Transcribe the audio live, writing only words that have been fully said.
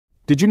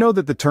Did you know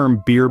that the term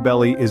beer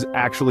belly is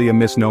actually a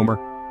misnomer?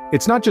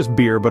 It's not just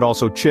beer but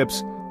also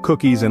chips,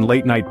 cookies and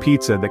late-night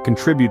pizza that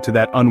contribute to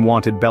that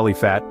unwanted belly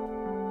fat.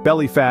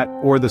 Belly fat,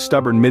 or the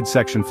stubborn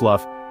midsection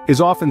fluff,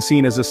 is often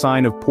seen as a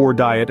sign of poor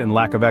diet and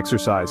lack of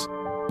exercise.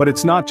 But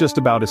it's not just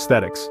about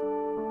aesthetics.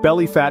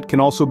 Belly fat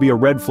can also be a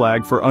red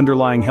flag for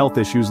underlying health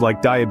issues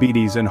like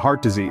diabetes and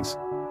heart disease.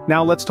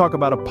 Now let's talk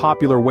about a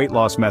popular weight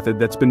loss method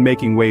that's been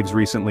making waves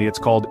recently. It's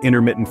called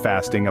intermittent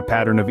fasting, a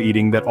pattern of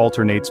eating that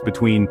alternates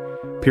between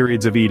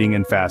periods of eating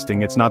and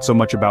fasting. It's not so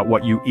much about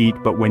what you eat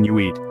but when you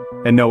eat.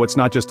 And no, it's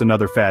not just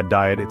another fad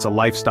diet, it's a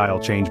lifestyle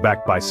change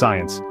backed by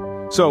science.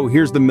 So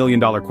here's the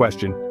million-dollar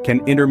question: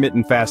 can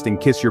intermittent fasting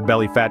kiss your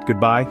belly fat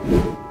goodbye?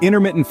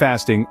 Intermittent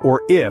fasting,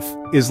 or IF,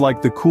 is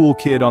like the cool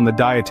kid on the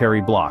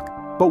dietary block.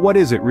 But what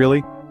is it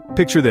really?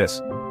 Picture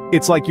this.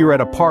 It's like you're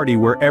at a party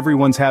where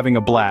everyone's having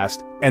a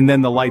blast, and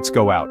then the lights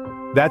go out.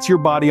 That's your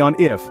body on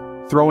IF,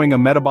 throwing a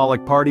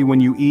metabolic party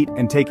when you eat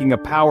and taking a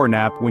power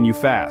nap when you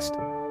fast.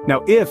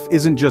 Now IF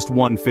isn't just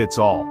one fits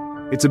all.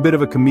 It's a bit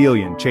of a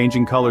chameleon,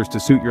 changing colors to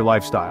suit your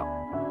lifestyle.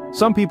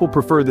 Some people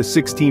prefer the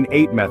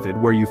 16-8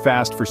 method, where you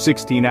fast for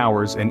 16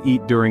 hours and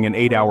eat during an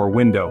 8-hour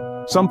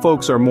window. Some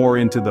folks are more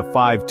into the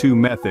 5-2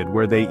 method,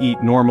 where they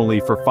eat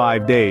normally for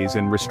 5 days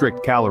and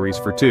restrict calories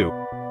for 2.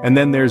 And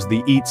then there's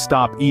the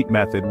eat-stop-eat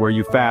method, where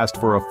you fast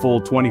for a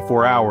full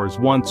 24 hours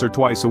once or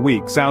twice a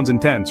week. Sounds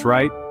intense,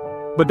 right?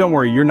 But don't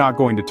worry, you're not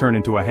going to turn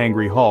into a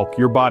hangry Hulk.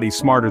 Your body's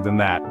smarter than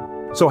that.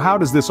 So how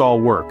does this all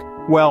work?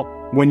 Well,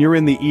 when you're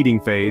in the eating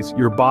phase,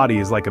 your body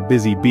is like a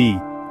busy bee,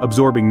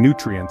 absorbing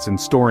nutrients and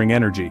storing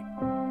energy.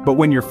 But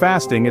when you're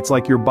fasting, it's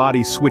like your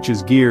body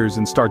switches gears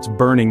and starts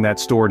burning that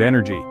stored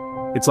energy.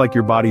 It's like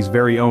your body's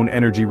very own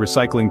energy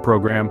recycling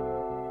program.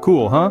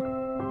 Cool, huh?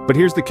 But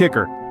here's the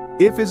kicker.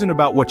 IF isn't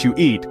about what you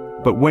eat,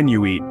 but when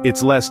you eat.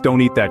 It's less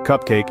don't eat that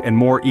cupcake and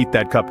more eat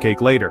that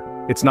cupcake later.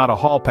 It's not a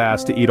hall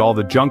pass to eat all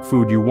the junk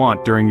food you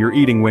want during your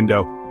eating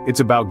window. It's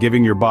about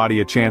giving your body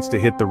a chance to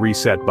hit the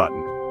reset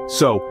button.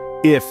 So,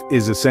 IF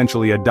is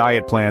essentially a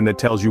diet plan that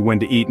tells you when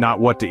to eat, not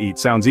what to eat.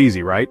 Sounds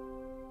easy, right?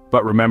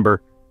 But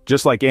remember,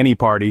 just like any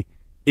party,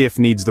 IF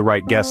needs the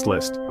right guest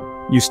list.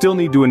 You still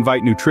need to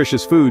invite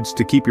nutritious foods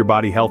to keep your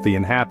body healthy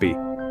and happy.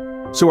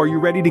 So are you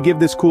ready to give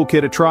this cool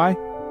kid a try?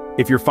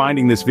 If you're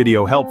finding this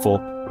video helpful,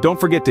 don't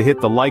forget to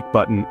hit the like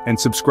button and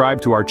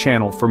subscribe to our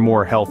channel for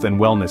more health and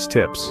wellness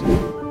tips.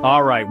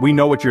 Alright, we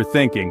know what you're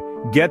thinking.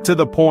 Get to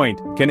the point.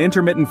 Can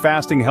intermittent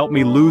fasting help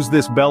me lose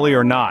this belly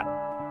or not?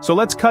 So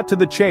let's cut to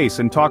the chase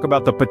and talk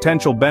about the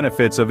potential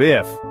benefits of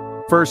IF.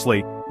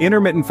 Firstly,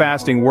 intermittent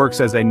fasting works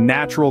as a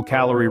natural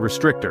calorie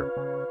restrictor.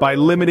 By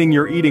limiting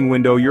your eating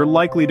window, you're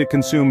likely to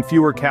consume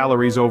fewer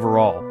calories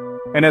overall.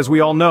 And as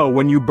we all know,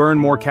 when you burn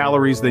more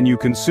calories than you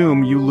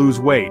consume, you lose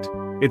weight.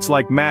 It's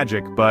like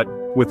magic, but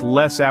with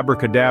less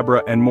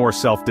abracadabra and more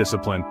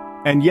self-discipline.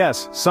 And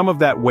yes, some of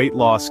that weight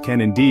loss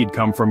can indeed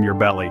come from your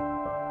belly.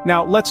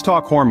 Now, let's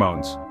talk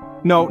hormones.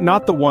 No,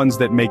 not the ones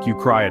that make you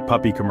cry at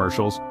puppy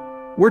commercials.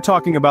 We're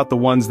talking about the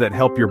ones that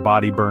help your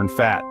body burn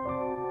fat.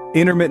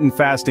 Intermittent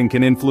fasting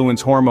can influence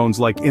hormones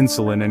like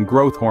insulin and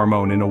growth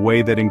hormone in a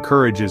way that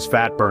encourages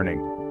fat burning.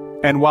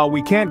 And while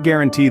we can't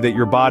guarantee that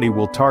your body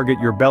will target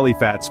your belly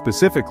fat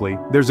specifically,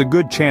 there's a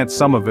good chance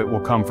some of it will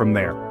come from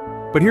there.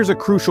 But here's a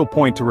crucial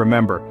point to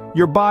remember.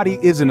 Your body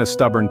isn't a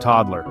stubborn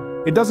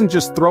toddler. It doesn't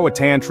just throw a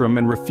tantrum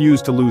and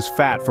refuse to lose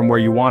fat from where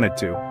you want it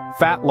to.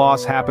 Fat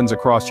loss happens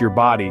across your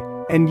body,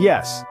 and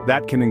yes,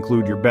 that can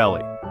include your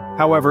belly.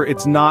 However,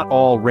 it's not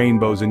all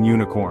rainbows and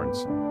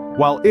unicorns.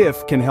 While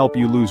IF can help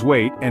you lose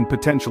weight and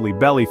potentially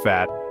belly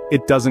fat,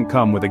 it doesn't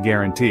come with a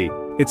guarantee.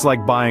 It's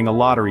like buying a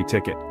lottery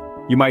ticket.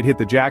 You might hit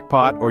the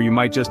jackpot, or you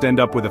might just end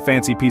up with a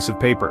fancy piece of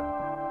paper.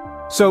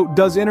 So,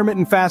 does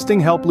intermittent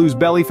fasting help lose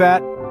belly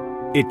fat?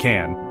 It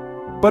can.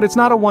 But it's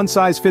not a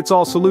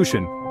one-size-fits-all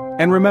solution.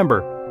 And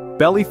remember,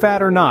 belly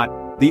fat or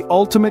not, the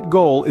ultimate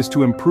goal is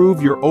to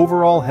improve your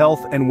overall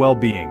health and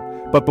well-being.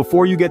 But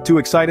before you get too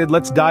excited,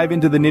 let's dive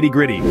into the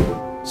nitty-gritty.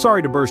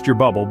 Sorry to burst your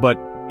bubble, but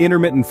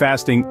intermittent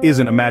fasting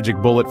isn't a magic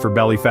bullet for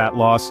belly fat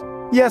loss.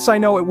 Yes, I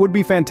know it would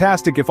be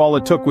fantastic if all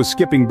it took was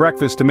skipping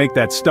breakfast to make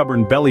that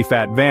stubborn belly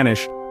fat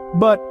vanish,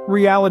 but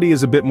reality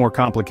is a bit more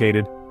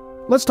complicated.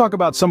 Let's talk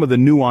about some of the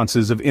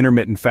nuances of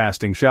intermittent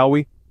fasting, shall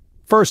we?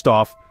 First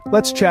off,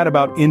 let's chat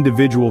about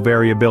individual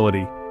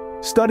variability.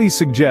 Studies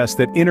suggest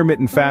that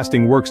intermittent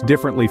fasting works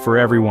differently for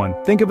everyone.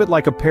 Think of it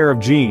like a pair of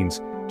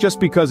jeans. Just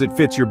because it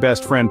fits your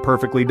best friend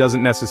perfectly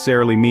doesn't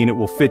necessarily mean it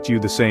will fit you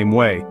the same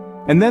way.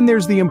 And then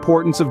there's the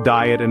importance of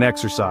diet and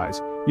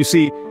exercise. You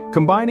see,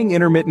 combining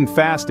intermittent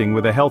fasting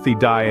with a healthy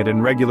diet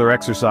and regular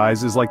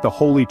exercise is like the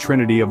holy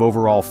trinity of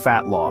overall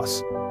fat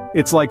loss.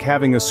 It's like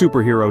having a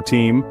superhero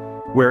team,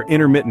 where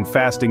intermittent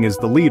fasting is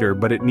the leader,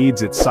 but it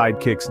needs its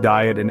sidekicks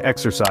diet and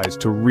exercise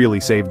to really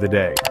save the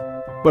day.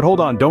 But hold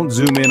on, don't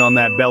zoom in on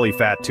that belly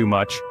fat too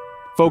much.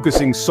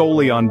 Focusing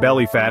solely on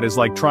belly fat is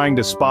like trying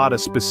to spot a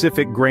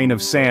specific grain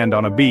of sand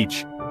on a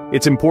beach.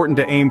 It's important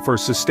to aim for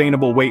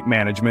sustainable weight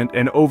management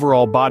and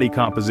overall body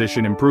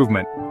composition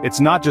improvement.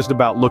 It's not just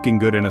about looking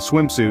good in a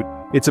swimsuit,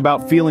 it's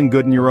about feeling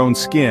good in your own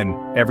skin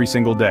every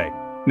single day.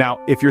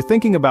 Now, if you're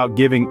thinking about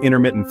giving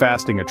intermittent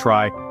fasting a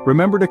try,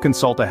 remember to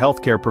consult a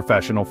healthcare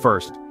professional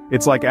first.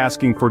 It's like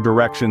asking for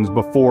directions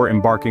before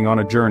embarking on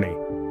a journey.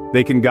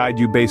 They can guide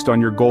you based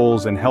on your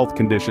goals and health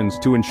conditions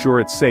to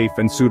ensure it's safe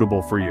and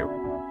suitable for you.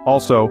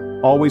 Also,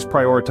 always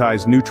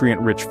prioritize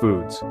nutrient-rich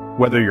foods.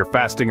 Whether you're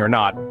fasting or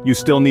not, you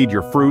still need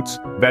your fruits,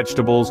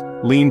 vegetables,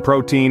 lean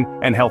protein,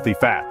 and healthy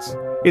fats.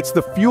 It's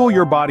the fuel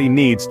your body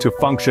needs to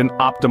function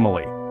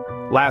optimally.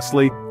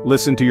 Lastly,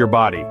 listen to your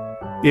body.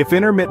 If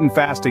intermittent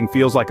fasting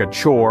feels like a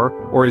chore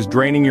or is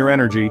draining your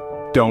energy,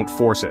 don't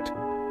force it.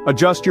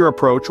 Adjust your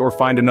approach or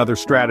find another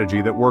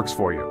strategy that works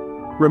for you.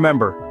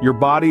 Remember, your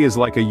body is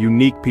like a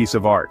unique piece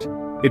of art.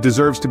 It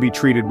deserves to be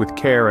treated with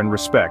care and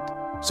respect.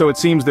 So it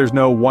seems there's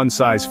no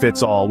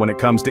one-size-fits-all when it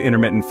comes to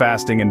intermittent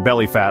fasting and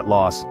belly fat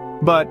loss.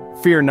 But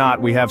fear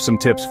not, we have some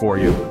tips for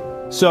you.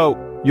 So,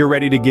 you're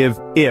ready to give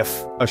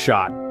IF a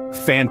shot.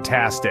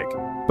 Fantastic.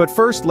 But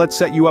first, let's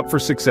set you up for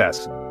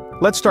success.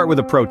 Let's start with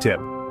a pro tip.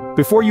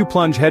 Before you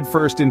plunge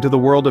headfirst into the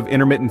world of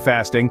intermittent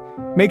fasting,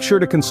 make sure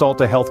to consult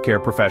a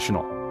healthcare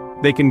professional.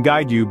 They can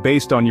guide you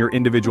based on your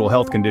individual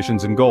health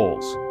conditions and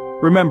goals.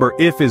 Remember,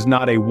 IF is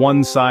not a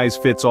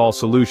one-size-fits-all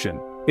solution.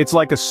 It's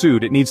like a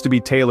suit, it needs to be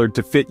tailored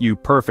to fit you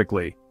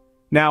perfectly.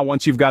 Now,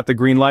 once you've got the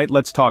green light,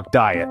 let's talk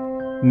diet.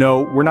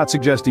 No, we're not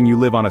suggesting you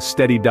live on a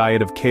steady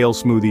diet of kale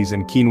smoothies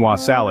and quinoa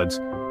salads,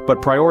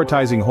 but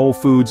prioritizing whole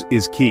foods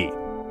is key.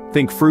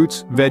 Think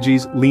fruits,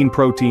 veggies, lean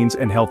proteins,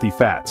 and healthy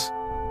fats.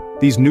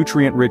 These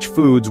nutrient-rich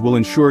foods will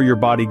ensure your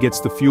body gets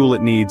the fuel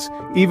it needs,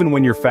 even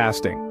when you're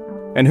fasting.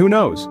 And who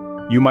knows,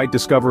 you might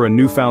discover a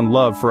newfound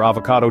love for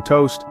avocado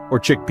toast or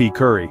chickpea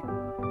curry.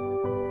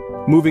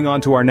 Moving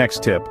on to our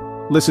next tip,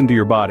 listen to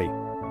your body.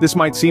 This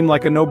might seem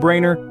like a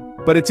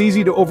no-brainer, but it's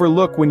easy to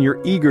overlook when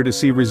you're eager to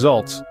see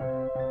results.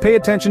 Pay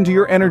attention to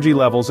your energy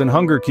levels and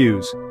hunger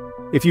cues.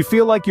 If you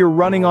feel like you're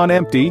running on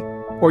empty,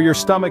 or your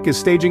stomach is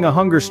staging a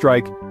hunger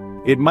strike,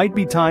 it might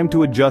be time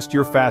to adjust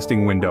your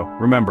fasting window.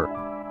 Remember,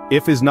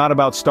 IF is not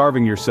about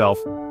starving yourself,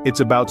 it's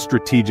about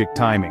strategic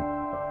timing.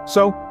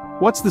 So,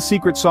 what's the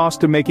secret sauce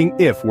to making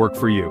IF work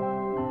for you?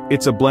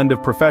 It's a blend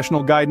of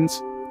professional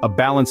guidance, a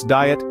balanced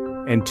diet,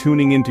 and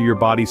tuning into your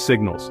body's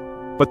signals.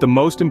 But the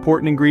most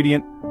important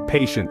ingredient?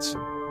 Patience.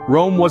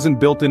 Rome wasn't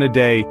built in a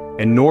day,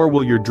 and nor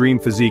will your dream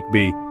physique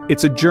be.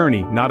 It's a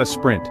journey, not a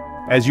sprint.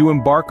 As you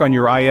embark on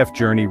your IF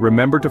journey,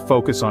 remember to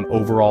focus on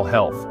overall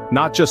health,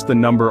 not just the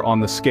number on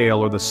the scale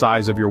or the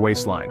size of your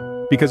waistline.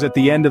 Because at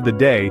the end of the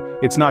day,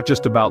 it's not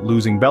just about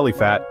losing belly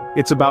fat,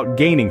 it's about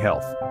gaining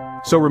health.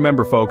 So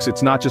remember folks,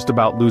 it's not just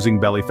about losing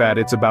belly fat,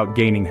 it's about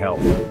gaining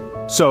health.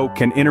 So,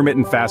 can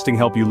intermittent fasting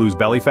help you lose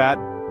belly fat?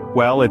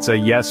 Well, it's a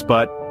yes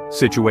but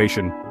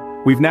situation.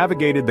 We've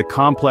navigated the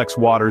complex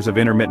waters of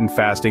intermittent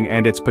fasting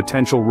and its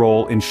potential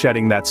role in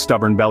shedding that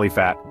stubborn belly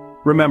fat.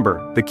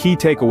 Remember, the key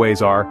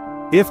takeaways are,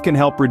 IF can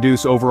help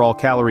reduce overall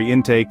calorie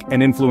intake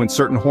and influence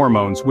certain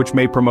hormones which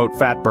may promote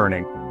fat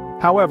burning.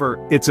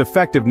 However, its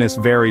effectiveness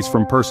varies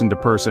from person to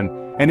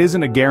person and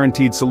isn't a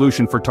guaranteed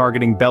solution for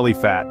targeting belly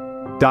fat.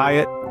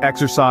 Diet,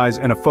 exercise,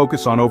 and a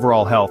focus on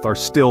overall health are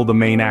still the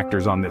main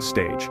actors on this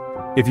stage.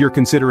 If you're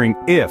considering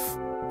IF,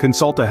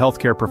 consult a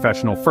healthcare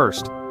professional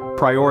first,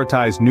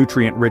 prioritize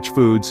nutrient-rich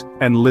foods,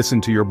 and listen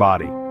to your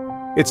body.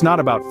 It's not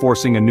about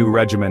forcing a new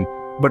regimen,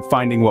 but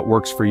finding what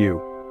works for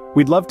you.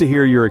 We'd love to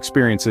hear your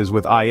experiences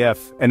with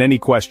IF and any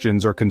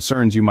questions or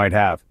concerns you might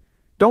have.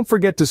 Don't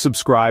forget to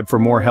subscribe for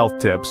more health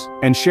tips,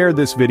 and share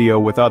this video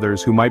with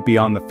others who might be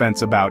on the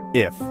fence about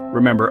IF.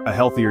 Remember, a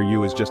healthier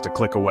you is just a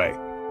click away.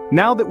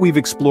 Now that we've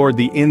explored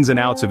the ins and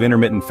outs of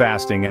intermittent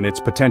fasting and its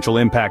potential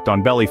impact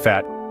on belly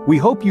fat, we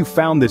hope you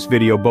found this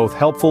video both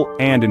helpful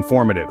and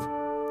informative.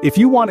 If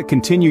you want to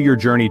continue your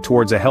journey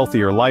towards a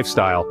healthier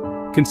lifestyle,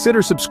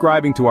 consider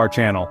subscribing to our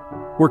channel.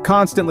 We're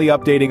constantly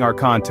updating our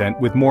content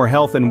with more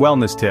health and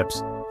wellness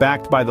tips,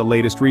 backed by the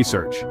latest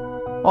research.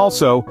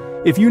 Also,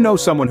 if you know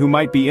someone who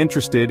might be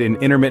interested in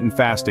intermittent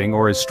fasting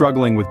or is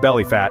struggling with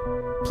belly fat,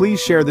 please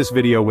share this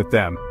video with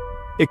them.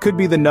 It could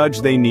be the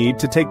nudge they need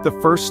to take the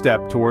first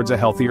step towards a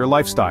healthier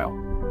lifestyle.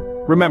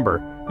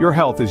 Remember, your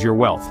health is your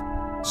wealth.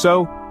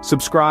 So,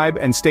 subscribe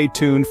and stay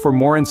tuned for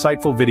more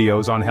insightful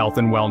videos on health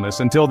and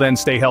wellness. Until then,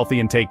 stay healthy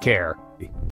and take care.